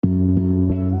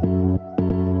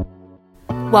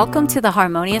Welcome to the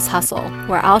Harmonious Hustle,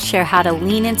 where I'll share how to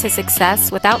lean into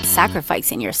success without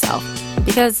sacrificing yourself,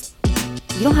 because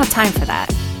you don't have time for that.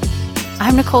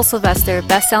 I'm Nicole Sylvester,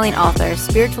 best-selling author,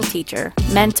 spiritual teacher,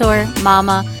 mentor,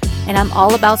 mama, and I'm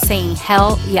all about saying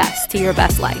hell yes to your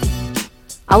best life.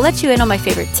 I'll let you in on my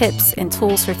favorite tips and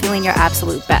tools for feeling your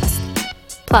absolute best.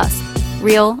 Plus,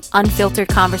 real, unfiltered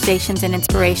conversations and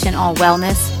inspiration on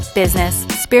wellness, business,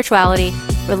 spirituality,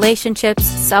 relationships,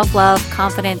 self-love,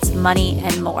 confidence, money,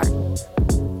 and more.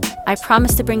 I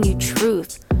promise to bring you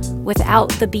truth without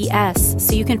the BS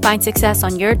so you can find success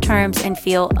on your terms and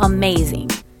feel amazing.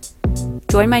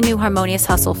 Join my new Harmonious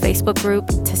Hustle Facebook group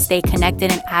to stay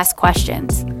connected and ask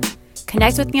questions.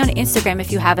 Connect with me on Instagram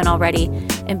if you haven't already,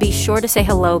 and be sure to say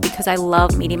hello because I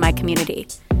love meeting my community.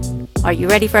 Are you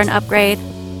ready for an upgrade?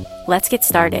 Let's get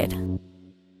started.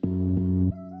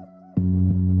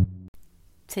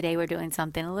 Today we're doing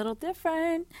something a little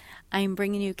different. I'm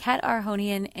bringing you Kat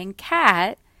Arhonian, and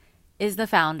Kat is the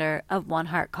founder of One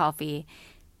Heart Coffee.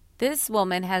 This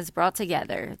woman has brought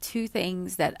together two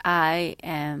things that I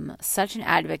am such an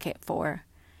advocate for,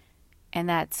 and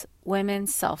that's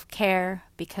women's self-care,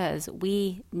 because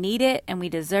we need it and we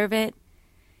deserve it,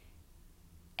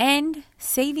 and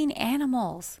saving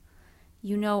animals.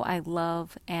 You know, I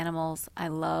love animals. I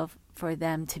love for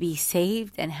them to be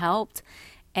saved and helped,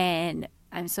 and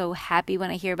I'm so happy when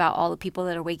I hear about all the people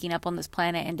that are waking up on this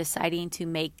planet and deciding to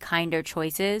make kinder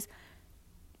choices.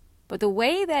 But the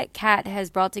way that Kat has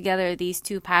brought together these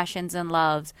two passions and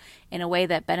loves in a way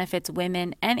that benefits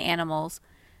women and animals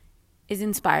is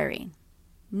inspiring.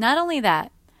 Not only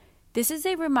that, this is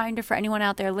a reminder for anyone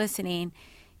out there listening.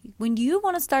 When you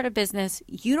want to start a business,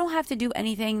 you don't have to do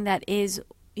anything that is,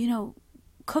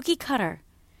 cookie cutter.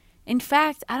 In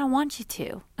fact, I don't want you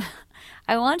to.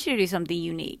 I want you to do something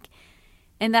unique.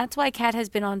 And that's why Kat has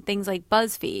been on things like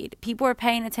BuzzFeed. People are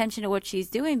paying attention to what she's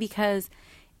doing because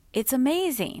it's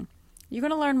amazing. You're going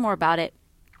to learn more about it.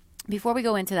 Before we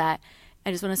go into that,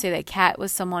 I just want to say that Kat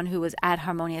was someone who was at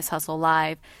Harmonious Hustle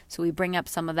Live. So we bring up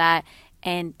some of that.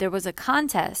 And there was a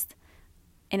contest,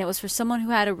 and it was for someone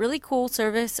who had a really cool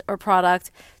service or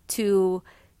product to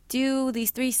do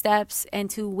these 3 steps and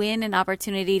to win an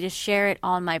opportunity to share it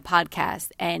on my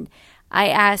podcast. And I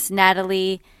asked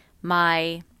Natalie,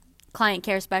 my client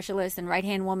care specialist and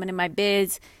right-hand woman in my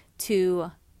biz, to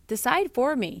decide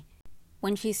for me.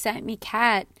 When she sent me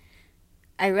Kat,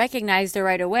 I recognized her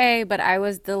right away, but I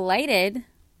was delighted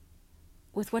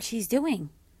with what she's doing,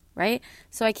 right?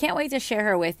 So I can't wait to share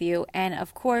her with you. And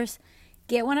of course,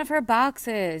 get one of her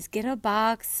boxes. Get a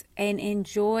box and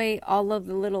enjoy all of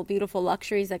the little beautiful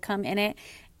luxuries that come in it.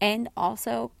 And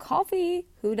also coffee.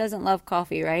 Who doesn't love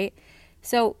coffee, right?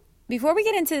 So before we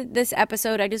get into this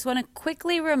episode, I just want to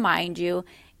quickly remind you,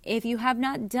 if you have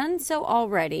not done so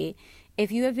already,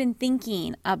 if you have been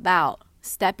thinking about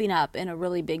stepping up in a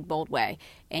really big, bold way,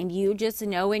 and you just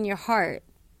know in your heart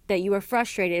that you are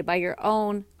frustrated by your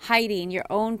own hiding, your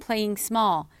own playing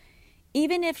small,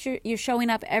 even if you're showing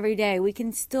up every day, we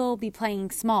can still be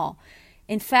playing small.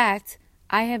 In fact,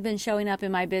 I have been showing up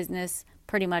in my business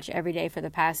pretty much every day for the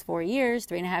past 4 years,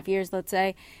 3.5 years, let's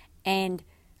say, and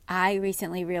I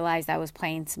recently realized I was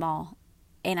playing small,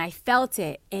 and I felt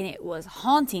it, and it was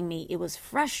haunting me. It was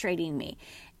frustrating me.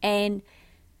 And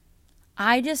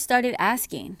I just started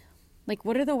asking,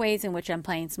 what are the ways in which I'm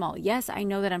playing small? Yes, I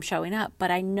know that I'm showing up,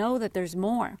 but I know that there's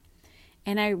more.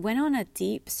 And I went on a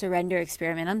deep surrender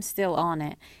experiment. I'm still on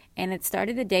it. And it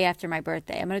started the day after my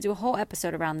birthday. I'm going to do a whole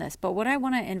episode around this. But what I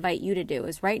want to invite you to do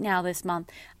is right now this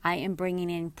month, I am bringing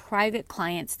in private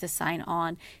clients to sign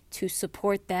on to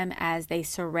support them as they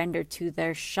surrender to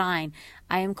their shine.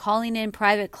 I am calling in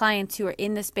private clients who are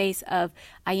in the space of,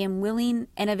 I am willing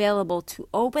and available to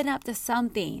open up to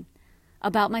something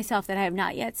about myself that I have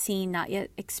not yet seen, not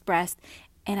yet expressed.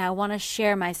 And I want to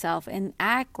share myself and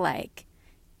act like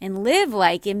and live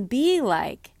like and be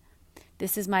like,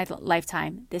 this is my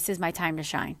lifetime. This is my time to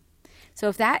shine. So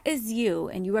if that is you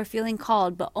and you are feeling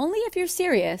called, but only if you're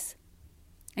serious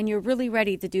and you're really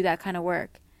ready to do that kind of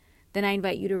work, then I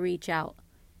invite you to reach out.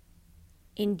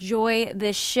 Enjoy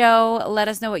this show. Let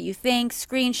us know what you think.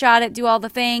 Screenshot it. Do all the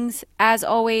things. As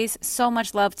always, so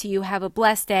much love to you. Have a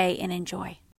blessed day and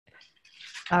enjoy.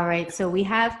 All right. So we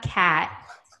have Kat,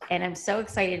 and I'm so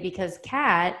excited because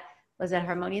Kat was at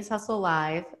Harmonious Hustle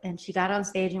Live, and she got on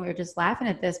stage, and we were just laughing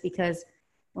at this because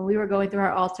when we were going through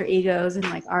our alter egos and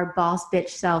our boss bitch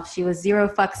self, she was zero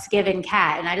fucks given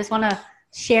Kat. And I just want to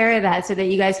share that so that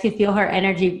you guys can feel her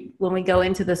energy when we go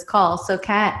into this call. So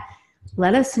Kat,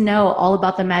 let us know all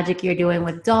about the magic you're doing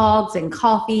with dogs and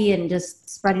coffee and just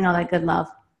spreading all that good love.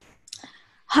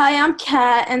 Hi, I'm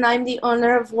Kat, and I'm the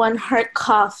owner of One Heart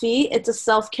Coffee. It's a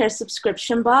self-care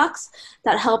subscription box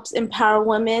that helps empower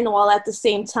women while at the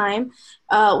same time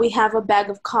we have a bag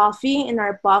of coffee in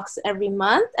our box every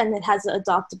month, and it has an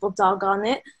adoptable dog on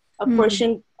it. Hmm.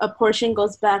 A portion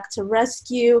goes back to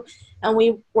rescue, and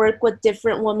we work with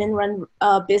different women-run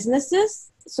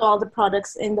businesses. So all the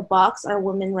products in the box are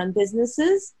women-run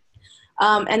businesses.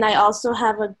 And I also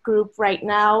have a group right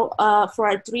now for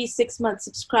our 3 6 month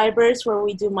subscribers where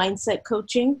we do mindset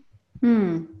coaching.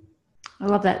 Hmm. I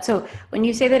love that. So when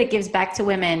you say that it gives back to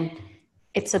women,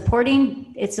 it's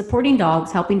supporting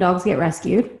dogs, helping dogs get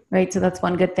rescued, right? So that's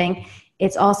one good thing.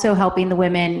 It's also helping the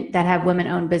women that have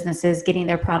women-owned businesses getting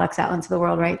their products out into the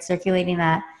world, right? Circulating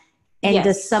that. And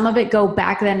does Yes. some of it go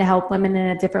back then to help women in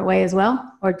a different way as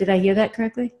well? Or did I hear that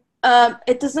correctly?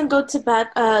 It doesn't go to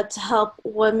back to help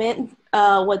women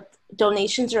with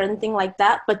donations or anything like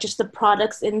that, but just the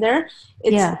products in there.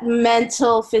 It's Yeah.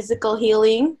 mental, physical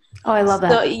healing. Oh, I love So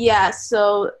that. yeah,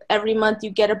 so every month you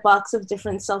get a box of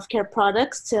different self-care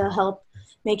products to help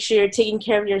make sure you're taking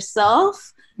care of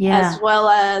yourself as Yeah. well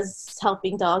as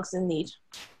helping dogs in need.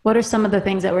 What are some of the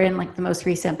things that were in like the most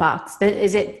recent box?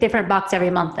 Is it different box every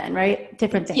month then, right?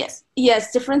 Different Yeah, things.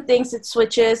 yes, different things. It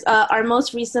switches. Our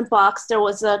most recent box, there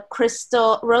was a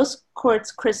crystal, rose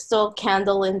quartz crystal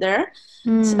candle in there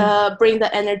Mm. to bring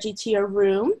the energy to your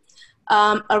room.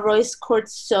 A rose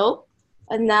quartz soap,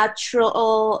 a natural,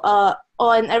 oh,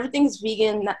 and everything's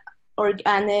vegan,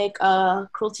 organic,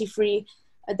 cruelty free.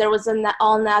 There was an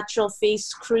all natural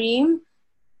face cream.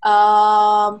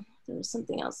 There was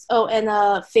something else. Oh, and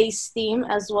a face steam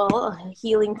as well, a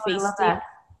healing Oh, I face love steam. that.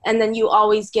 And then you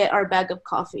always get our bag of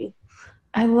coffee.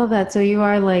 I love that. So you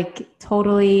are like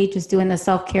totally just doing the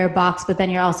self care box, but then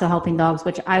you're also helping dogs,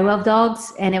 which I love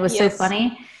dogs. And it was so Yes.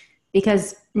 funny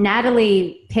because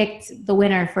Natalie picked the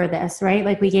winner for this, right?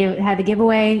 Like had the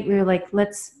giveaway. We were like,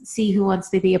 let's see who wants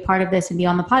to be a part of this and be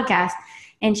on the podcast.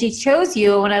 And she chose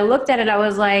you. When I looked at it, I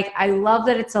was like, I love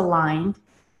that it's aligned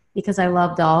because I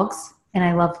love dogs and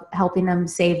I love helping them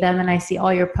save them. And I see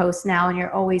all your posts now, and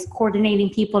you're always coordinating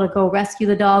people to go rescue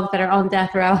the dogs that are on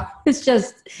death row. It's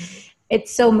just,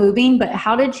 it's so moving. But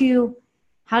how did you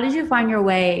find your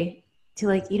way to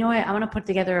like, you know what? I want to put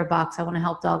together a box. I want to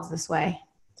help dogs this way.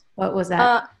 What was that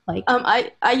Uh, like?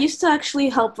 I used to actually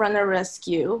help run a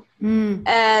rescue. Mm,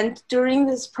 And during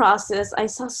this process, I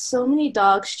saw so many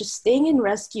dogs just staying in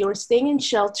rescue or staying in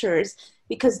shelters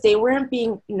because they weren't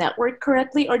being networked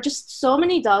correctly, or just so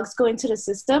many dogs go into the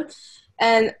system.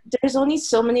 And there's only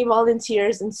so many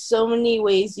volunteers and so many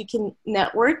ways you can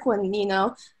network when,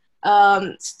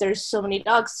 there's so many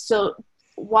dogs. So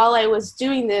while I was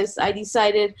doing this, I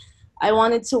decided I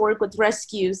wanted to work with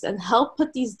rescues and help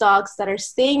put these dogs that are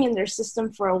staying in their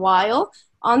system for a while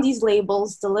on these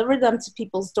labels, deliver them to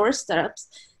people's doorsteps,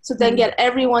 so then mm. get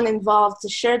everyone involved to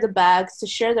share the bags, to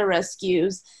share the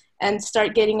rescues, and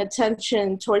start getting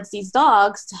attention towards these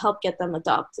dogs to help get them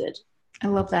adopted. I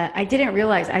love that. I didn't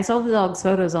realize I saw the dog's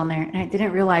photos on there and I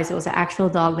didn't realize it was an actual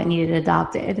dog that needed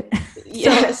adopted. So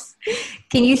Yes.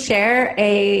 can you share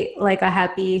a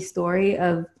happy story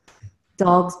of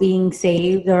dogs being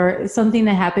saved or something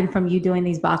that happened from you doing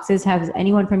these boxes? Has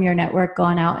anyone from your network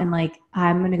gone out and like,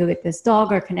 I'm going to go get this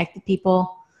dog, or connected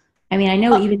people? I mean, I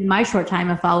know Uh, even in my short time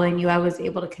of following you, I was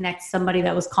able to connect somebody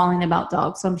that was calling about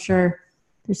dogs. So I'm sure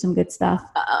there's some good stuff.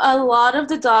 a lot of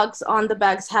the dogs on the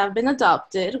bags have been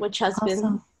adopted, which has been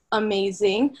Awesome.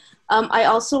 amazing. I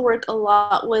also work a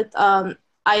lot with,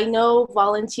 I know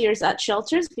volunteers at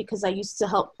shelters because I used to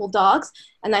help pull dogs,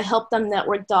 and I help them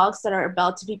network dogs that are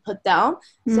about to be put down.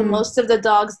 So Mm, most of the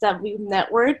dogs that we've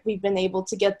networked, we've been able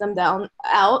to get them down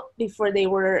out before they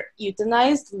were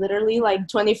euthanized. Literally, like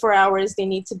 24 hours, they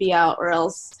need to be out, or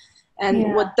else.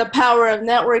 And with yeah. the power of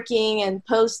networking and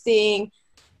posting,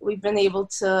 we've been able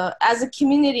to, as a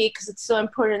community, because it's so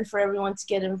important for everyone to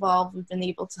get involved, we've been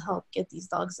able to help get these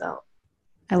dogs out.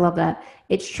 I love that.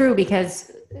 It's true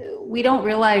because we don't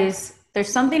realize there's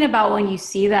something about when you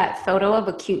see that photo of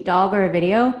a cute dog or a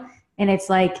video and it's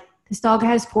like, this dog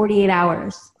has 48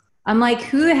 hours. I'm like,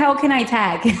 who the hell can I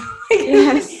tag? Like,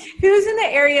 Yes. who's in the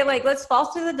area? Like, let's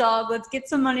foster the dog. Let's get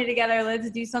some money together. Let's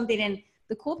do something. And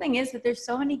the cool thing is that there's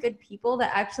so many good people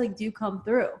that actually do come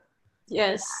through.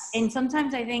 Yes. And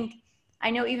sometimes I think, I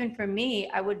know even for me,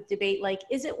 I would debate like,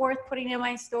 is it worth putting in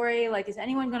my story? Like, is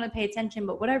anyone going to pay attention?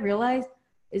 But what I realized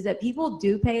is that people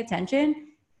do pay attention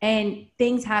and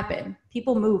things happen.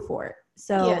 People move for it.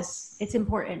 So Yes. it's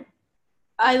important.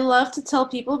 I love to tell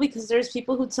people, because there's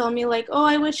people who tell me like, oh,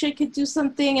 I wish I could do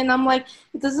something. And I'm like,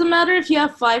 it doesn't matter if you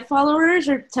have 5 followers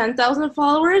or 10,000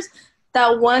 followers.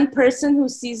 that one person who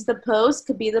sees the post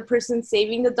could be the person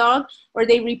saving the dog, or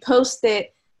they repost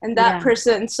it and that Yeah.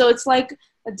 person. So it's like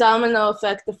a domino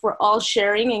effect. If we're all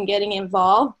sharing and getting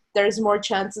involved, there's more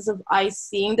chances of I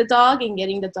seeing the dog and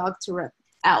getting the dog to rep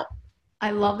out.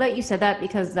 I love that you said that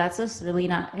because that's just really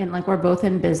not, and like we're both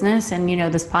in business and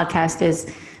this podcast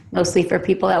is mostly for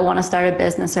people that want to start a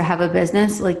business or have a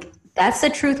business. Like that's the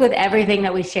truth with everything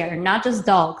that we share, not just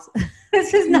dogs.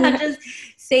 This is not just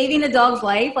saving a dog's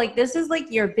life. Like this is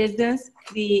like your business,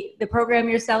 the program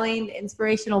you're selling, the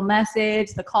inspirational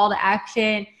message, the call to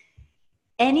action,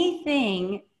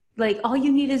 anything. Like all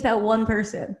you need is that one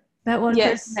person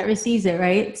Yes. that receives it,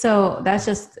 right? So that's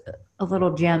just a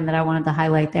little gem that I wanted to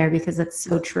highlight there because it's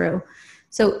so true.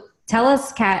 So tell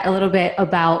us, Kat, a little bit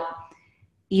about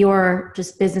your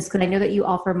just business, because I know that you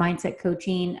offer mindset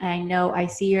coaching. And I know I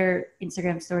see your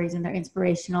Instagram stories and they're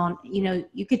inspirational. And,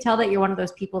 you could tell that you're one of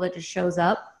those people that just shows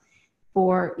up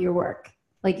for your work.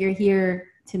 Like you're here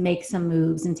to make some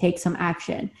moves and take some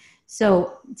action.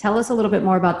 So tell us a little bit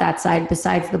more about that side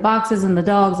besides the boxes and the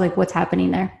dogs, like what's happening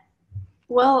there.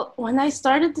 Well, when I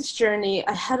started this journey,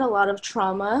 I had a lot of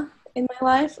trauma in my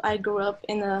life. I grew up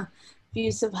in a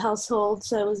abusive household,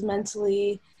 so I was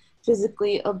mentally,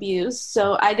 physically abused.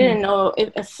 So I didn't know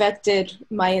it affected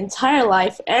my entire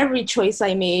life. Every choice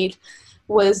I made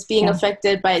was being Yeah.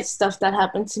 affected by stuff that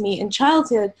happened to me in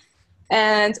childhood.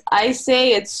 And I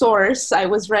say it's source. I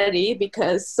was ready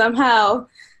because somehow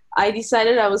I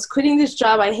decided I was quitting this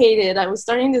job I hated. I was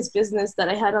starting this business that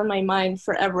I had on my mind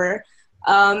forever.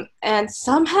 And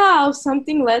somehow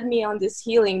something led me on this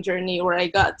healing journey where I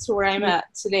got to where I'm at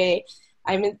today.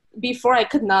 Before I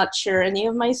could not share any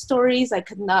of my stories. I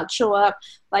could not show up.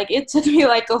 Like it took me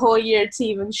like a whole year to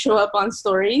even show up on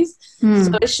stories. So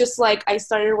Mm. it's just like I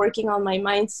started working on my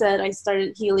mindset. I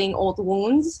started healing old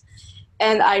wounds.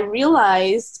 And I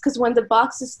realized, because when the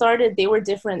boxes started, they were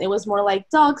different. It was more like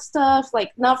dog stuff,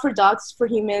 like not for dogs, for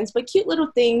humans, but cute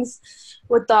little things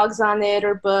with dogs on it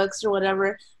or books or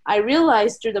whatever. I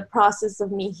realized through the process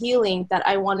of me healing that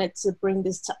I wanted to bring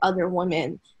this to other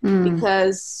women Mm.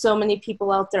 because so many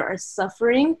people out there are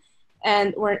suffering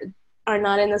and are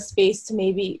not in a space to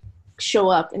maybe show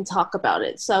up and talk about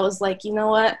it. So I was like, you know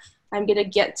what? I'm going to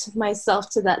get myself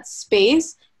to that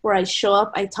space where I show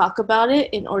up, I talk about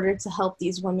it in order to help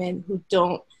these women who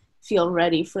don't feel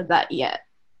ready for that yet.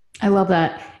 I love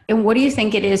that. And what do you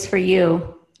think it is for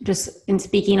you, just in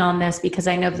speaking on this, because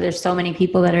I know that there's so many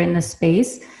people that are in this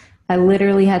space. I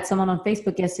literally had someone on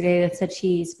Facebook yesterday that said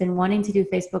she's been wanting to do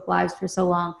Facebook Lives for so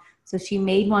long. So she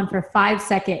made one for 5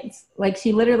 seconds. Like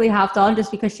she literally hopped on just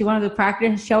because she wanted to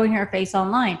practice showing her face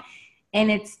online.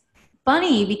 And it's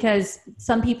funny because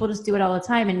some people just do it all the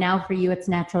time. And now for you, it's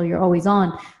natural. You're always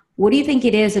on. What do you think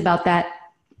it is about that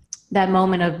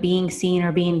moment of being seen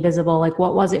or being visible? Like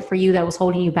what was it for you that was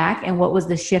holding you back, and what was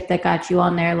the shift that got you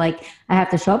on there? Like I have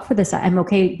to show up for this, I'm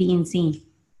okay being seen.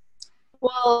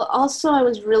 Well, also, I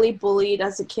was really bullied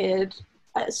as a kid.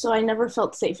 So I never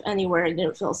felt safe anywhere. I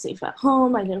didn't feel safe at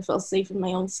home. I didn't feel safe in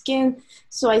my own skin.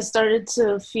 So I started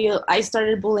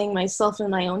bullying myself in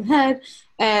my own head.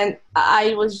 And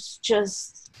I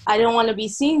didn't want to be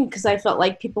seen because I felt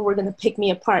like people were going to pick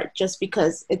me apart just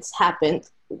because it's happened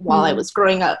while I Mm. was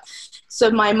growing up.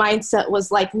 So my mindset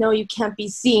was like, no, you can't be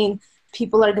seen.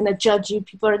 People are going to judge you.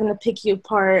 People are going to pick you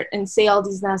apart and say all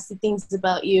these nasty things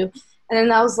about you. And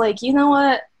then I was like, you know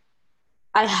what?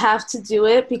 I have to do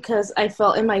it because I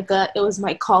felt in my gut it was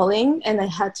my calling and I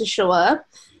had to show up.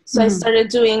 So I Mm. started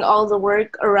doing all the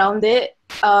work around it.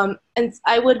 And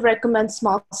I would recommend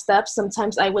small steps.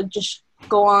 Sometimes I would just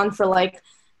go on for like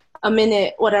a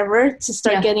minute, whatever, to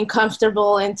start Yeah. getting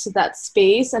comfortable into that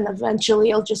space. And eventually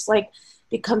it'll just like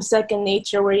become second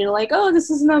nature where you're like, oh, this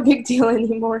is no big deal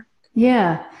anymore.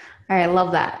 Yeah. All right. I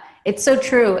love that. It's so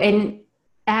true. And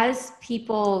as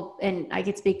people, and I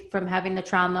could speak from having the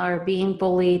trauma or being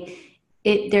bullied,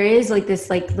 there is like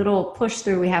this like little push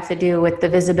through we have to do with the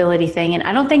visibility thing. And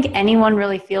I don't think anyone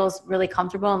really feels really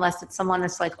comfortable unless it's someone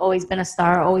that's like always been a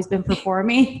star, always been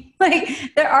performing.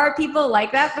 Like there are people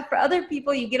like that, but for other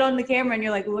people, you get on the camera and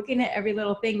you're like looking at every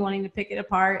little thing, wanting to pick it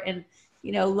apart, and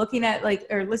looking at like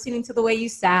or listening to the way you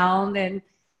sound, and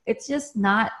it's just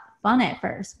not fun at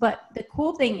first. But the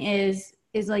cool thing is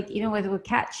like, with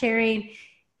cat sharing,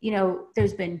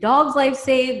 there's been dogs life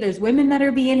saved, there's women that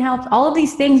are being helped, all of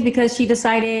these things because she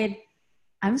decided,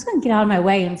 I'm just going to get out of my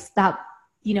way and stop,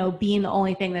 being the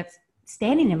only thing that's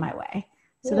standing in my way.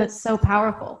 So that's Yes. so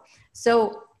powerful.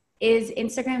 So is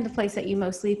Instagram the place that you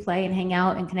mostly play and hang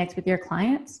out and connect with your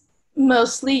clients?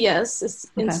 Mostly, yes. It's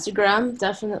Okay. Instagram,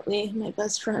 definitely my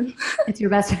best friend. It's your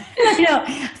best friend. I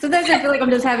know. Sometimes I feel like I'm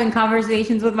just having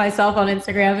conversations with myself on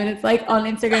Instagram, and it's like on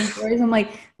Instagram stories, I'm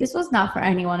like, this was not for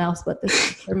anyone else, but this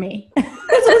was for me.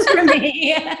 This was for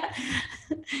me.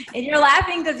 And you're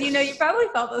laughing because you know you probably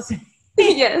felt the same.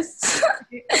 Yes.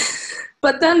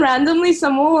 But then randomly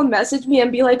someone will message me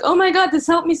and be like, "Oh my god, this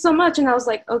helped me so much." And I was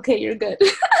like, "Okay, you're good."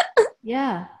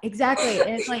 Yeah, exactly. And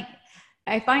it's like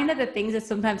I find that the things that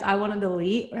sometimes I want to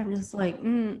delete, where I'm just like, I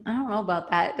don't know about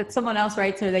that. That someone else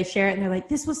writes or they share it and they're like,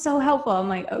 this was so helpful. I'm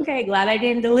like, okay, glad I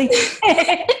didn't delete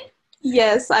it.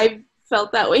 Yes, I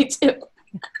felt that way too.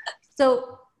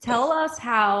 So tell us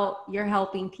how you're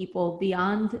helping people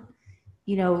beyond,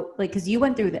 like, because you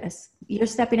went through this. You're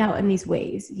stepping out in these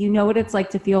ways. You know what it's like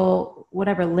to feel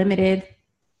whatever, limited,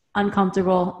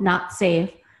 uncomfortable, not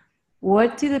safe.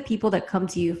 What do the people that come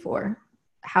to you for?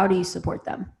 How do you support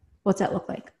them? What's that look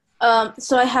like?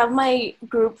 So I have my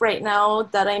group right now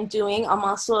that I'm doing. I'm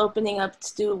also opening up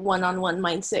to do one-on-one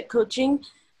mindset coaching.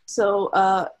 So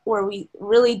where we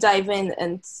really dive in,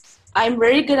 and I'm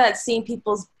very good at seeing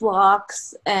people's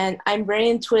blocks, and I'm very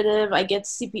intuitive. I get to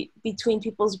see between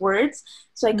people's words,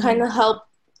 so I kind Mhm. of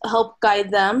help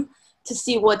guide them to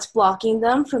see what's blocking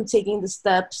them from taking the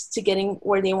steps to getting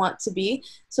where they want to be.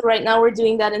 So right now we're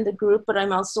doing that in the group, but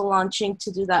I'm also launching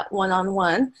to do that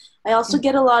one-on-one. I also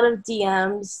get a lot of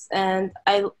DMs, and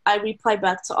I reply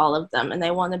back to all of them, and I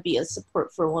want to be a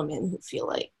support for women who feel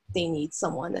like they need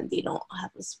someone and they don't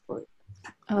have a support.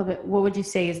 I love it. What would you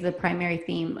say is the primary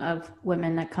theme of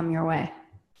women that come your way?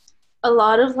 A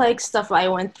lot of like stuff I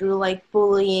went through, like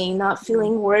bullying, not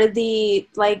feeling worthy,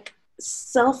 like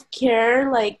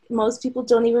self-care. Like most people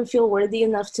don't even feel worthy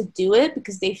enough to do it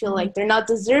because they feel Mhm. like they're not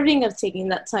deserving of taking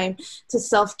that time to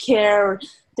self-care, or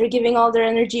they're giving all their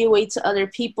energy away to other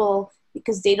people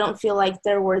because they don't feel like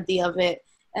they're worthy of it.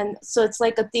 And so it's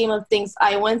like a theme of things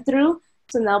I went through.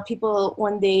 So now people,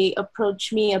 when they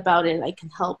approach me about it, I can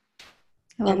help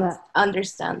I love and that.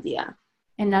 understand. Yeah.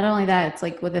 And not only that, it's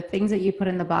like with the things that you put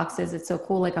in the boxes, it's so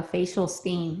cool, like a facial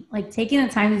steam, like taking the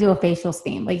time to do a facial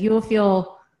steam. Like you will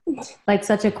feel like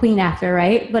such a queen after,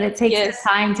 right? But it takes the Yes.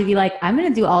 time to be like, I'm going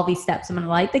to do all these steps. I'm going to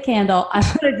light the candle. I'm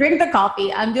going to drink the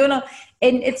coffee. And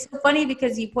it's so funny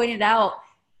because you pointed out,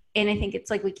 and I think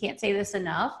it's like, we can't say this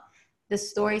enough. The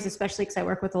stories, especially because I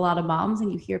work with a lot of moms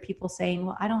and you hear people saying,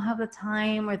 well, I don't have the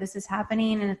time or this is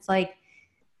happening. And it's like,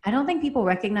 I don't think people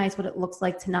recognize what it looks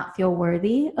like to not feel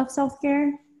worthy of self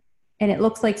care. And it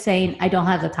looks like saying, I don't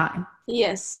have the time.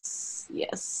 Yes.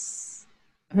 Yes.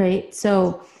 Right.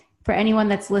 So, for anyone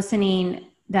that's listening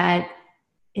that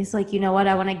is like, you know what,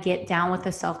 I want to get down with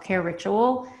the self care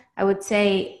ritual, I would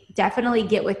say definitely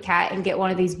get with Kat and get one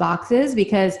of these boxes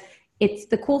because it's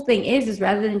the cool thing is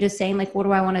rather than just saying, like, what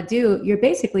do I want to do? You're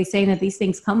basically saying that these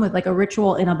things come with like a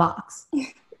ritual in a box.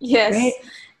 Right. Yes.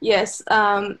 Yes.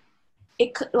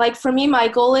 It like for me, my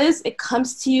goal is it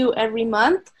comes to you every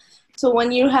month. So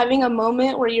when you're having a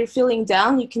moment where you're feeling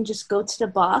down, you can just go to the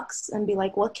box and be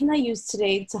like, what can I use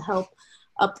today to help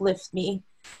uplift me?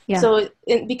 Yeah. So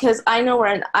because I know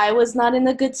when I was not in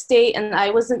a good state and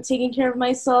I wasn't taking care of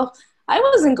myself, I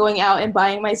wasn't going out and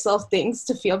buying myself things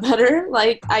to feel better.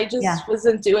 Like I Yeah. just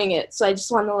wasn't doing it. So I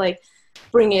just want to like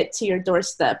bring it to your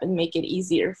doorstep and make it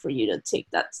easier for you to take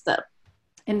that step.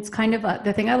 And it's kind of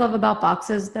the thing I love about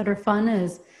boxes that are fun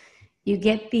is you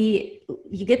get the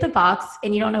box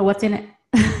and you don't know what's in it.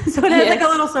 So it has like a Yes.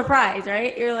 little surprise,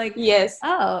 right? You're like, Yes.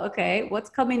 oh, okay, what's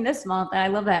coming this month? And I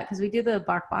love that because we do the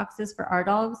bark boxes for our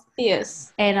dogs.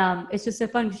 Yes. And it's just so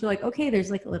fun because you're like, okay, there's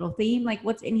like a little theme, like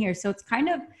what's in here. So it's kind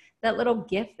of that little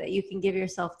gift that you can give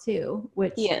yourself too,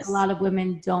 which a Yes. lot of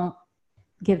women don't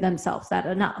give themselves that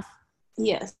enough.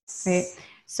 Right. Yes.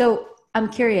 So I'm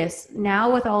curious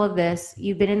now with all of this,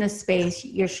 you've been in this space,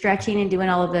 you're stretching and doing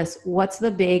all of this. What's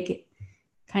the big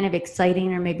kind of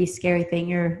exciting or maybe scary thing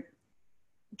you're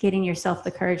getting yourself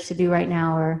the courage to do right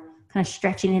now or kind of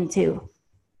stretching into?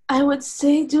 I would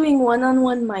say doing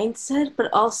one-on-one mindset, but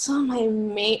also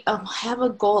I have a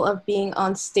goal of being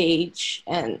on stage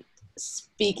and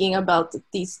speaking about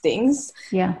these things.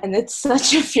 Yeah. And it's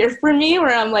such a fear for me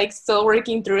where I'm like still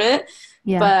working through it,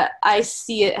 Yeah. but I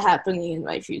see it happening in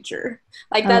my future.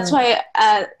 Like I love that's it. why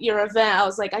at your event I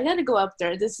was like, I gotta go up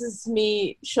there. This is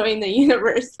me showing the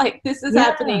universe like this is Yeah.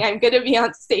 happening. I'm gonna be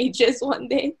on stages one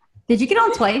day. Did you get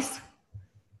on twice?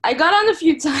 I got on a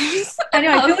few times. I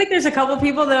know. I I feel was, like there's a couple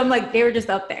people that I'm like, they were just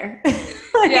up there. yeah,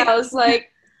 I Like, was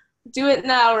like, do it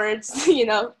now or it's,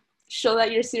 show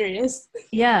that you're serious.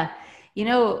 yeah.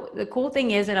 The cool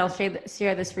thing is, and I'll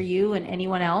share this for you and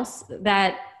anyone else,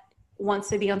 that wants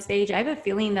to be on stage. I have a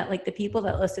feeling that like the people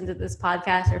that listen to this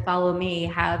podcast or follow me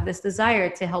have this desire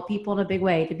to help people in a big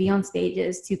way, to be on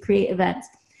stages, to create events.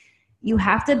 You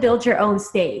have to build your own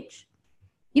stage.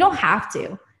 You don't have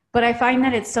to, but I find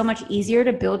that it's so much easier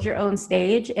to build your own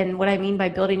stage. And what I mean by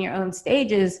building your own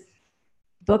stage is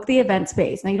book the event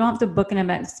space. Now you don't have to book an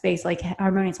event space like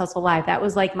Harmonious Hustle Live. That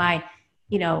was like my,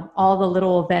 all the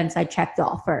little events I checked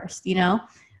off first,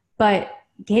 but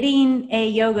getting a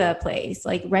yoga place,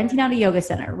 like renting out a yoga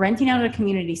center, renting out a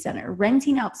community center,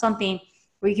 renting out something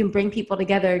where you can bring people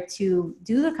together to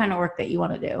do the kind of work that you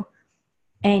want to do.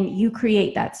 And you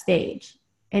create that stage.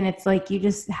 And it's like,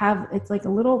 it's like a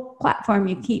little platform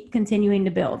you keep continuing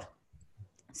to build.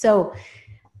 So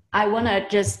I want to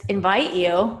just invite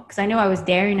you, because I know I was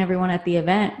daring everyone at the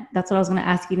event. That's what I was going to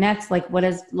ask you next. Like, what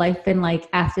has life been like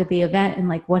after the event? And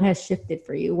like, what has shifted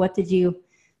for you? What did you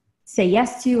say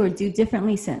yes to or do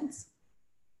differently since?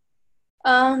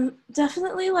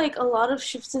 Definitely like a lot of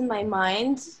shifts in my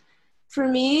mind. For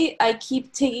me, I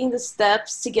keep taking the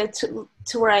steps to get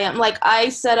to where I am. Like I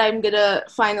said, I'm gonna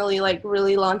finally like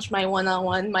really launch my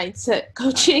one-on-one mindset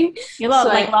coaching. You love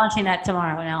launching that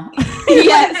tomorrow now.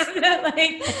 Yes.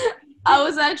 I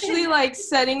was actually like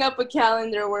setting up a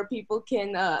calendar where people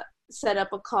can set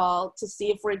up a call to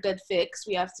see if we're a good fit, because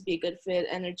we have to be a good fit,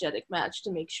 energetic match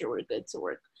to make sure we're good to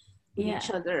work with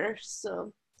each other.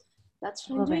 So that's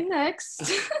what I'm doing next.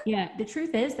 Yeah, the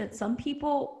truth is that some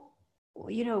people,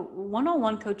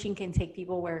 one-on-one coaching can take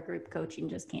people where group coaching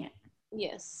just can't.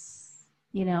 Yes.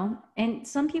 And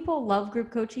some people love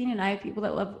group coaching, and I have people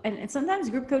that love, and sometimes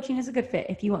group coaching is a good fit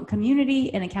if you want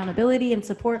community and accountability and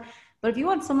support. But if you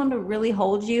want someone to really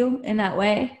hold you in that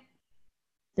way,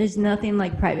 there's nothing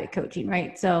like private coaching,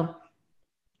 right? So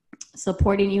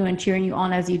supporting you and cheering you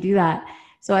on as you do that.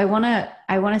 So I want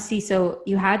to see, so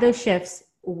you had those shifts.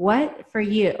 What for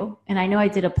you, and I know I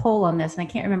did a poll on this and I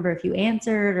can't remember if you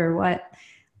answered or what,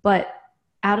 but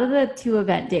out of the 2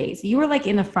 event days, you were like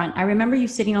in the front. I remember you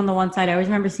sitting on the one side. I always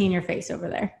remember seeing your face over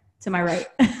there to my right,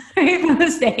 right from the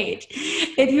stage.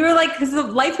 If you were like, because the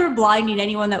lights were blinding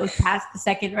anyone that was past the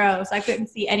second row. So I couldn't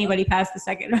see anybody past the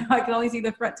second row. I could only see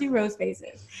the front 2 rows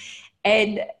faces.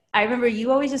 And I remember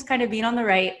you always just kind of being on the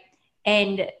right.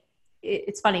 And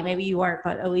it's funny, maybe you weren't,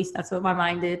 but at least that's what my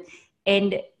mind did.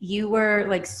 And you were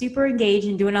like super engaged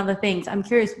and doing all the things. I'm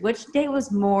curious, which day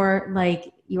was more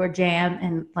like your jam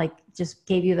and like just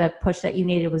gave you the push that you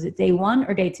needed? Was it day 1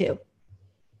 or day 2?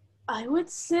 I would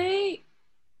say,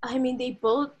 they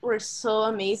both were so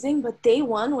amazing, but day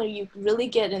 1, where you really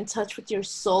get in touch with your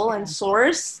soul and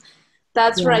source,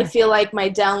 that's where I feel like my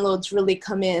downloads really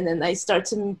come in and I start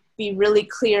to be really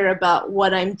clear about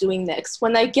what I'm doing next.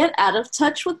 When I get out of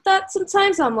touch with that,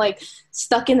 sometimes I'm like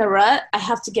stuck in a rut. I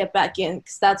have to get back in,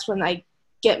 because that's when I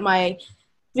get my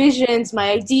visions,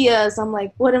 my ideas. I'm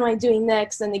like, what am I doing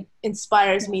next? And it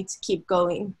inspires me to keep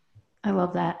going. I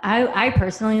love that. I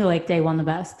personally like day 1 the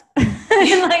best.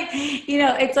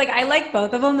 It's like I like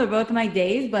both of them. They're both my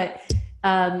days, but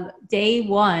day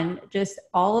 1, just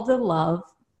all of the love,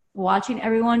 watching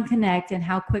everyone connect and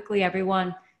how quickly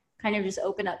everyone kind of just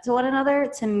open up to one another.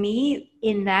 To me,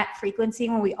 in that frequency,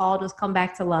 when we all just come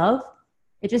back to love,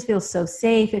 it just feels so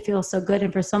safe. It feels so good.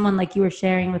 And for someone like you were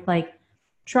sharing with like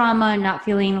trauma and not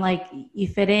feeling like you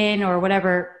fit in or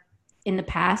whatever in the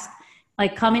past,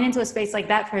 like coming into a space like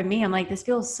that for me, I'm like, this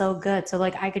feels so good. So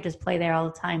like I could just play there all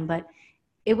the time. But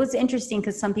it was interesting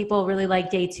because some people really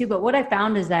like day 2. But what I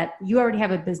found is that you already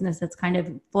have a business that's kind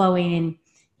of flowing and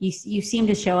you seem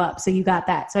to show up. So you got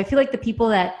that. So I feel like the people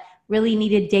that really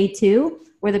needed day 2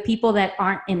 were the people that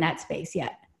aren't in that space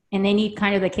yet. And they need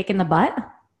kind of the kick in the butt.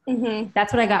 Mm-hmm.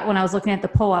 That's what I got when I was looking at the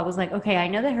poll. I was like, okay, I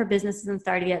know that her business isn't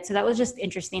started yet. So that was just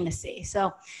interesting to see.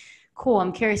 So cool.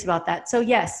 I'm curious about that. So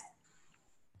yes,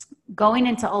 going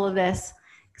into all of this,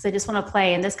 because I just want to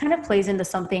play, and this kind of plays into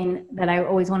something that I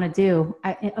always want to do.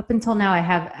 Up until now,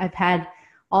 I've had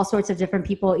all sorts of different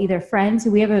people, either friends.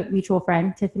 We have a mutual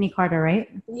friend, Tiffany Carter, right?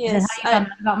 Yes. Is that how you found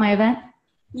out about my event?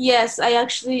 Yes,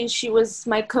 she was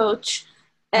my coach,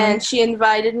 and she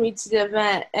invited me to the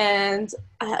event. And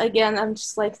I'm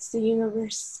just like, it's the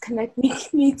universe connecting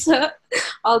me to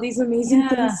all these amazing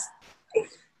things.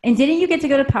 And didn't you get to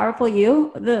go to Powerful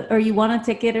You, or you won a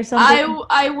ticket or something?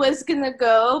 I was gonna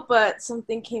go, but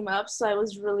something came up, so I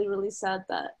was really, really sad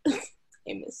that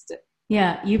I missed it.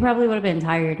 Yeah, you probably would have been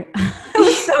tired. I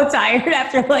was so tired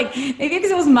after maybe because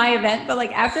it was my event, but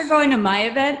after going to my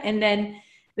event and then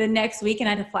the next week and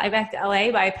I had to fly back to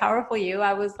LA by Powerful You,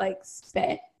 I was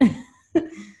spent.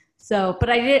 So, but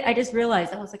I just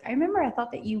realized, I was like, I remember I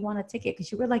thought that you won a ticket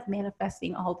because you were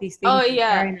manifesting all these things. Oh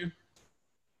yeah.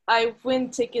 I win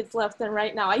tickets left and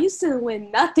right now. I used to win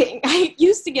nothing. I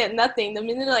used to get nothing. The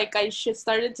minute like I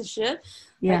started to shift,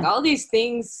 like Yeah. all these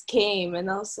things came, and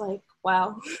I was like,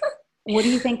 wow. What do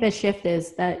you think the shift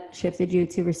is that shifted you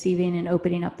to receiving and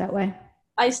opening up that way?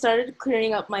 I started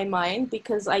clearing up my mind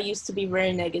because I used to be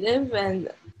very negative, and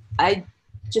I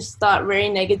just thought very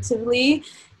negatively,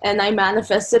 and I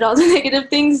manifested all the negative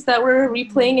things that were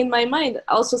replaying in my mind,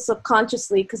 also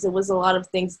subconsciously, because it was a lot of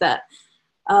things that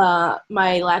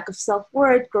my lack of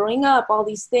self-worth growing up, all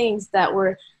these things that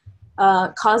were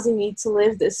causing me to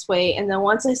live this way. And then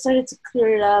once I started to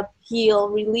clear it up, heal,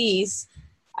 release,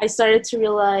 I started to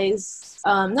realize,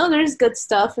 no, there's good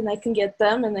stuff and I can get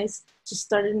them. And I just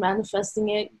started manifesting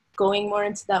it, going more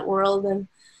into that world and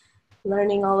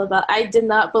learning all about. I did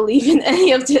not believe in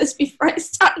any of this before I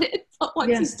started. But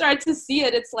once you start to see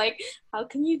it, it's like, how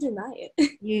can you deny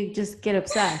it? You just get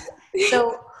obsessed.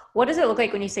 So what does it look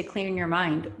like when you say clearing your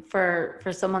mind for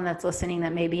someone that's listening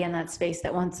that may be in that space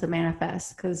that wants to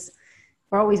manifest? Because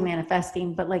we're always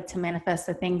manifesting, but like to manifest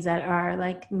the things that are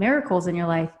like miracles in your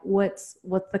life, what's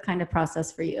the kind of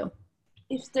process for you?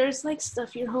 If there's like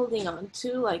stuff you're holding on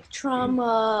to, like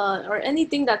trauma or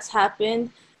anything that's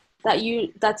happened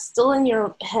that's still in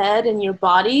your head and your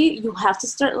body, you have to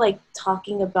start like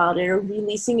talking about it or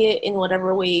releasing it in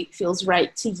whatever way feels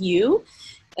right to you.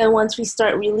 And once we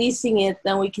start releasing it,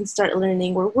 then we can start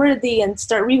learning we're worthy and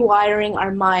start rewiring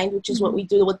our mind, which is what we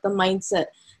do with the mindset.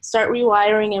 Start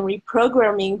rewiring and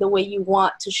reprogramming the way you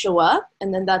want to show up.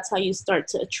 And then that's how you start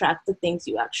to attract the things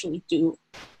you actually do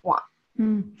want.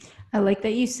 I like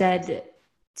that you said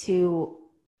to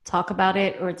talk about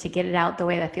it or to get it out the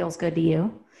way that feels good to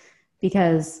you,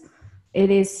 because it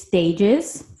is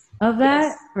stages of that,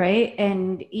 yes. Right?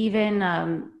 And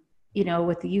even,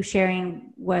 with you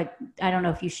sharing what, I don't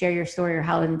know if you share your story or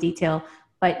how in detail,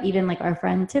 but even like our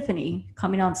friend Tiffany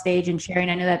coming on stage and sharing,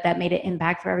 I know that made an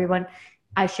impact for everyone.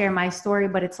 I share my story,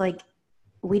 but it's like,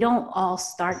 we don't all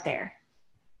start there.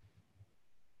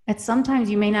 And sometimes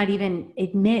you may not even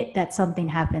admit that something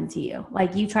happened to you.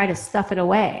 Like you try to stuff it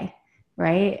away,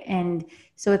 right? And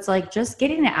so it's like just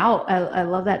getting it out. I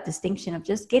love that distinction of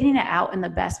just getting it out in the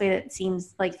best way that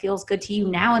seems like feels good to you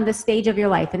now in this stage of your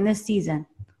life, in this season.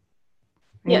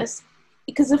 Right? Yes,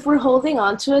 because if we're holding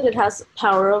on to it, it has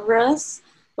power over us.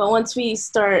 But once we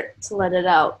start to let it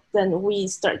out, then we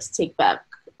start to take back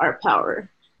our power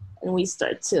and we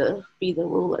start to be the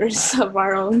rulers of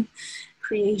our own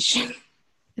creation.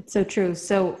 It's so true.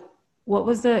 So who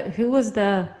was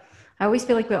the, I always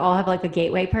feel like we all have like a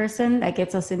gateway person that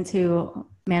gets us into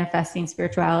manifesting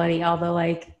spirituality, all the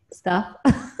like stuff,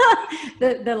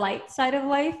 the light side of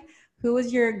life. Who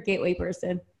was your gateway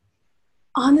person?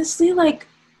 Honestly, like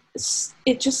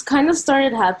it just kind of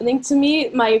started happening to me.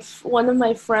 One of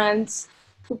my friends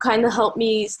who kind of helped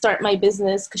me start my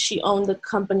business because she owned the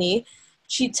company,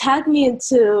 she tagged me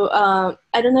into,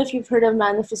 I don't know if you've heard of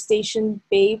Manifestation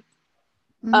Babe.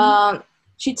 Mm-hmm.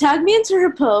 She tagged me into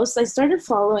her post. I started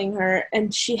following her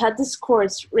and she had this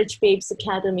course, Rich Babes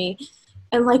Academy.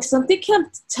 And like something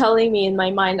kept telling me in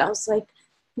my mind, I was like,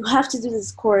 you have to do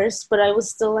this course. But I was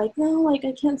still like, no, like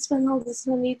I can't spend all this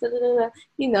money,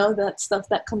 that stuff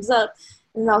that comes up.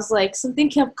 And I was like, something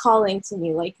kept calling to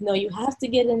me like, no, you have to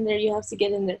get in there. You have to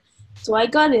get in there. So I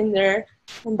got in there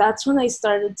and that's when I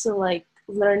started to like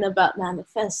learn about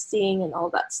manifesting and all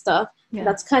that stuff. Yeah.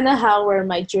 That's kind of where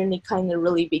my journey kind of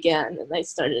really began, and I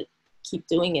started keep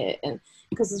doing it, and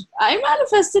because I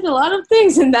manifested a lot of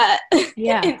things in that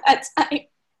in that time.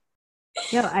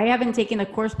 Yeah, I haven't taken the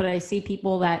course, but I see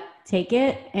people that take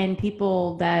it and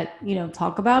people that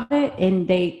talk about it, and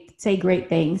they say great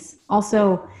things.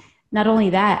 Also, not only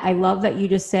that, I love that you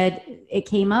just said it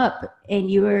came up and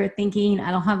you were thinking,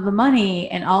 I don't have the money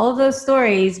and all of those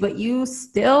stories, but you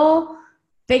still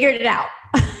figured it out.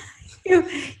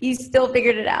 you still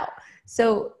figured it out.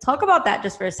 So talk about that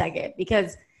just for a second,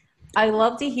 because I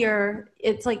love to hear,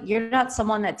 it's like you're not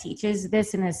someone that teaches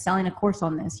this and is selling a course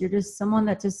on this. You're just someone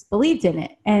that just believed in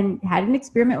it and had an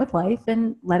experiment with life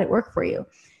and let it work for you.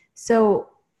 So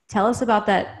tell us about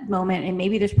that moment. And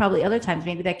maybe there's probably other times,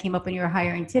 maybe that came up when you were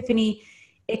hiring Tiffany.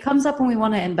 It comes up when we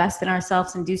want to invest in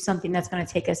ourselves and do something that's going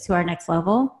to take us to our next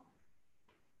level.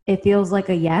 It feels like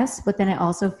a yes, but then it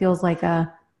also feels like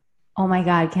oh my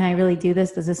God, can I really do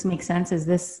this? Does this make sense? Is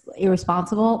this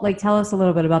irresponsible? Like, tell us a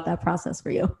little bit about that process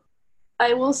for you.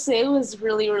 I will say it was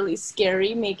really, really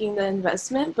scary making the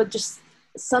investment, but just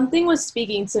something was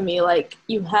speaking to me like,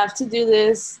 you have to do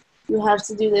this. You have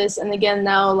to do this. And again,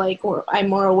 now like I'm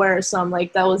more aware. So I'm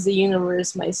like, that was the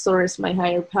universe, my source, my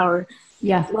higher power.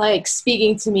 Yeah. Like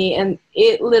speaking to me, and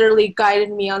it literally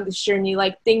guided me on this journey.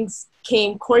 Like things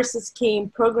came, courses came,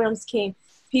 programs came.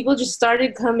 people just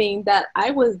started coming that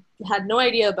had no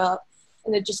idea about,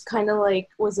 and it just kind of like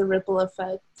was a ripple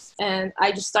effect. And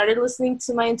I just started listening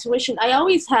to my intuition. I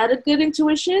always had a good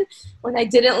intuition. When I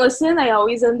didn't listen, I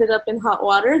always ended up in hot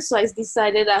water. So I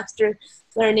decided after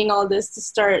learning all this to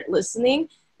start listening,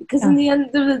 because in the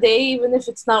end of the day, even if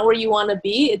it's not where you want to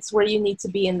be, it's where you need to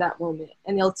be in that moment,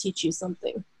 and it'll teach you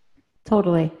something.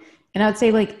 Totally. And I would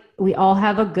say, like, we all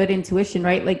have a good intuition,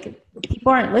 right? Like,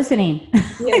 people aren't listening.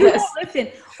 Yes. They don't listen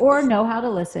or know how to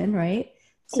listen, right?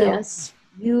 So yes.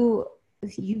 you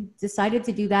decided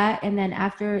to do that, and then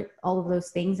after all of those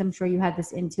things, I'm sure you had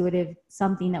this intuitive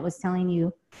something that was telling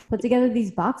you, put together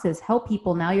these boxes, help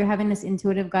people. Now you're having this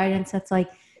intuitive guidance that's like,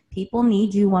 people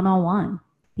need you one-on-one.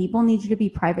 People need you to be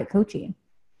private coaching.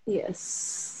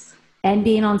 Yes. And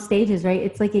being on stages, right?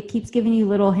 It's like it keeps giving you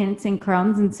little hints and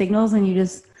crumbs and signals, and you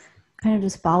just kind of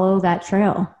just follow that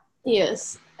trail.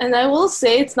 Yes. And I will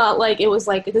say, it's not like it was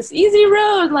like this easy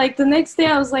road. Like the next day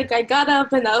I was like, I got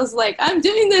up and I was like, I'm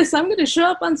doing this. I'm going to show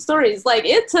up on stories. Like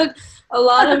it took a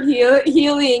lot of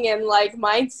healing and like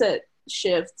mindset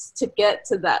shifts to get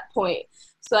to that point.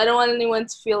 So I don't want anyone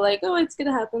to feel like, oh, it's going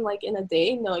to happen like in a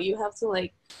day. No, you have to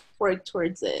like work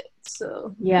towards it.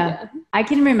 So yeah. I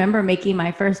can remember making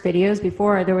my first videos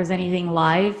before there was anything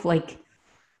live. Like,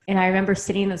 and I remember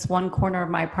sitting in this one corner of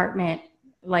my apartment,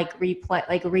 like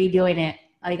redoing it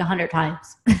like 100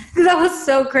 times because I was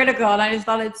so critical and I just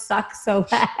thought it sucked so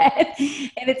bad.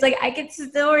 And it's like, I can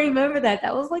still remember that.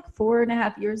 That was like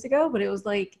 4.5 years ago, but it was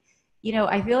like, you know,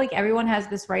 I feel like everyone has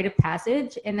this rite of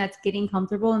passage, and that's getting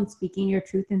comfortable and speaking your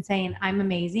truth and saying, I'm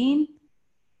amazing,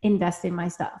 invest in my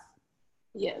stuff.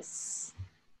 Yes.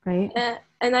 Right.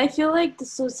 And I feel like the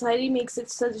society makes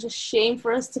it such a shame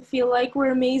for us to feel like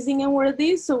we're amazing and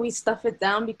worthy. So we stuff it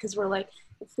down because we're like,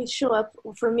 if we show up,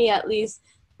 for me at least,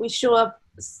 we show up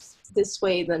this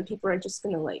way, then people are just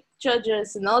gonna like judge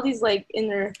us and all these like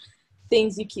inner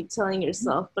things you keep telling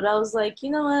yourself. But I was like, you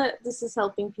know what, this is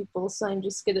helping people, so I'm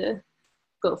just gonna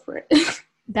go for it.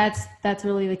 That's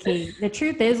really the key. The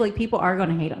truth is, like, people are going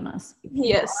to hate on us. People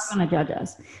yes. are going to judge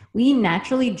us. We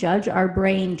naturally judge. Our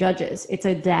brain judges. It's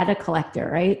a data collector,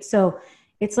 right? So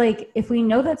it's like, if we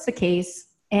know that's the case,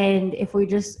 and if we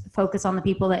just focus on the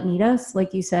people that need us,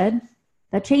 like you said,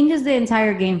 that changes the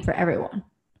entire game for everyone.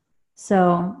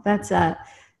 So that's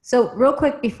so real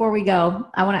quick before we go,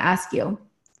 I want to ask you,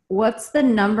 what's the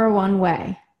number one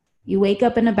way you wake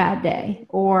up in a bad day,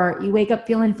 or you wake up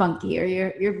feeling funky, or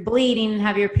you're bleeding and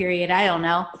have your period, I don't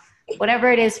know,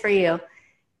 whatever it is for you,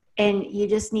 and you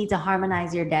just need to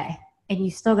harmonize your day, and you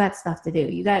still got stuff to do.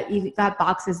 You got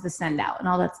boxes to send out and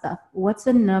all that stuff. What's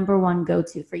the number one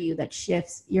go-to for you that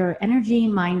shifts your energy,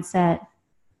 mindset,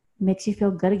 makes you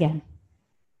feel good again?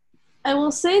 I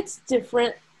will say it's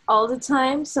different all the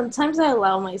time. Sometimes I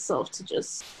allow myself to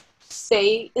just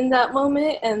stay in that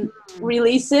moment and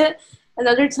release it. And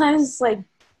other times it's like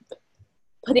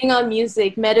putting on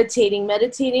music, meditating.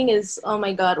 Meditating is, oh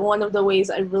my God, one of the ways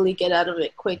I really get out of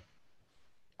it quick.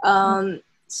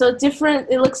 So different,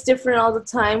 it looks different all the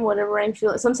time, whatever I'm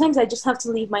feeling. Sometimes I just have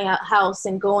to leave my house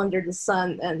and go under the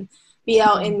sun and be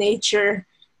out in nature.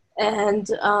 And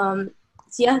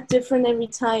yeah, different every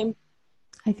time.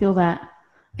 I feel that.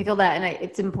 And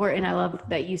it's important. I love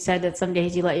that you said that some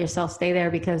days you let yourself stay there,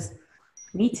 because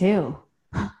me too.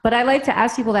 But I like to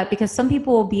ask people that, because some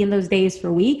people will be in those days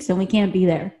for weeks and we can't be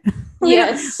there.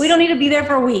 Yes. We don't need to be there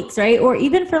for weeks, right? Or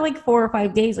even for like 4 or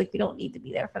 5 days. Like, we don't need to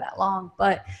be there for that long.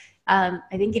 But I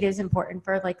think it is important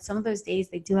for like some of those days,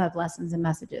 they do have lessons and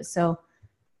messages. So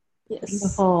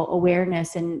beautiful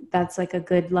awareness. And that's like a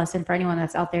good lesson for anyone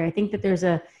that's out there. I think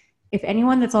that if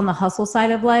anyone that's on the hustle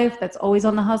side of life, that's always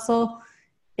on the hustle,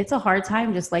 it's a hard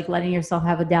time just like letting yourself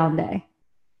have a down day.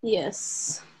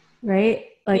 Yes. Right?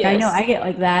 Like, I know I get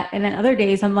like that. And then other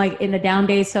days I'm like in the down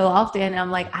days so often, and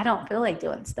I'm like, I don't feel like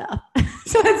doing stuff.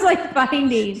 So it's like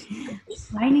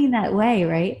finding that way,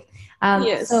 right?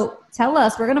 So tell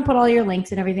us, we're going to put all your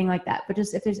links and everything like that. But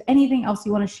just if there's anything else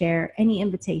you want to share, any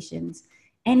invitations,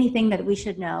 anything that we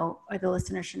should know or the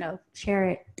listener should know, share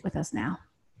it with us now.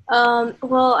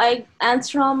 Well, I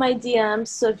answer all my DMs.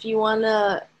 So if you want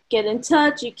to get in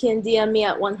touch, you can DM me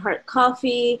at One Heart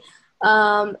Coffee.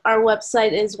 Our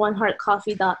website is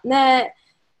oneheartcoffee.net.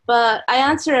 But I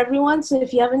answer everyone. So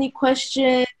if you have any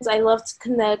questions, I love to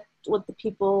connect with the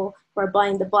people who are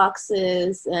buying the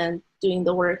boxes and doing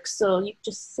the work. So you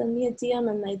just send me a DM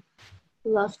and I'd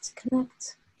love to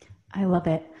connect. I love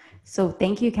it. So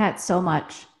thank you, Kat, so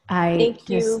much. Thank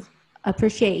you.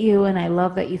 Appreciate you, and I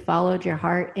love that you followed your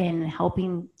heart in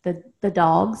helping the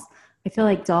dogs. I feel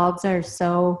like dogs are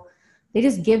they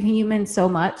just give humans so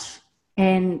much,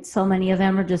 and so many of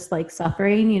them are just like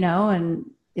suffering, and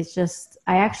it's just,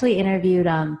 I actually interviewed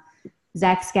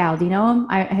Zach Scow. Do you know him?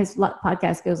 His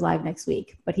podcast goes live next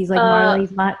week, but he's like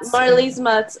Marley's Mutts. Marley's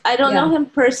Mutts. I don't know him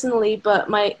personally, but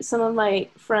some of my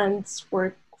friends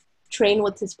were trained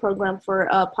with his program for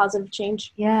positive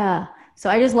change. Yeah. So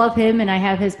I just love him, and I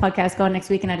have his podcast going next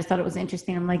week, and I just thought it was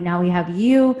interesting. I'm like, now we have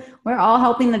you. We're all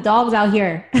helping the dogs out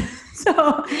here.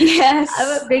 So yes,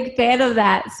 I'm a big fan of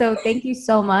that. So thank you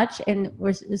so much, and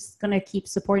we're just going to keep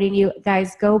supporting you.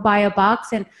 Guys, go buy a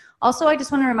box. And also, I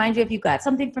just want to remind you, if you got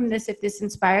something from this, if this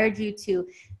inspired you to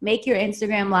make your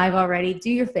Instagram live already, do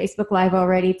your Facebook live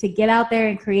already, to get out there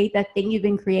and create that thing you've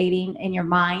been creating in your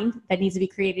mind that needs to be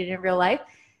created in real life,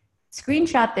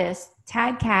 screenshot this,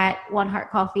 tag Kat, One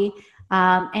Heart Coffee,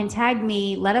 and tag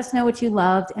me. Let us know what you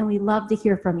loved, and we love to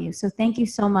hear from you. So thank you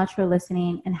so much for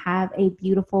listening, and have a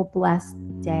beautiful, blessed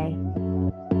day.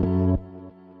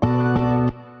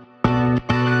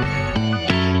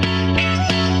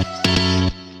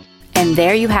 And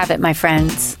there you have it, my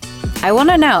friends. I want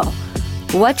to know,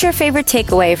 what's your favorite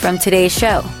takeaway from today's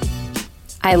show?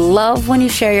 I love when you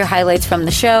share your highlights from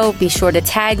the show. Be sure to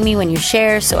tag me when you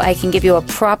share so I can give you a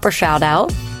proper shout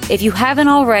out. If you haven't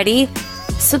already,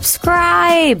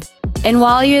 subscribe. And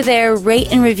while you're there,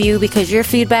 rate and review, because your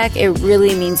feedback, it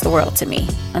really means the world to me.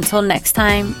 Until next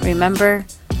time, remember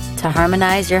to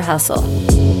harmonize your hustle.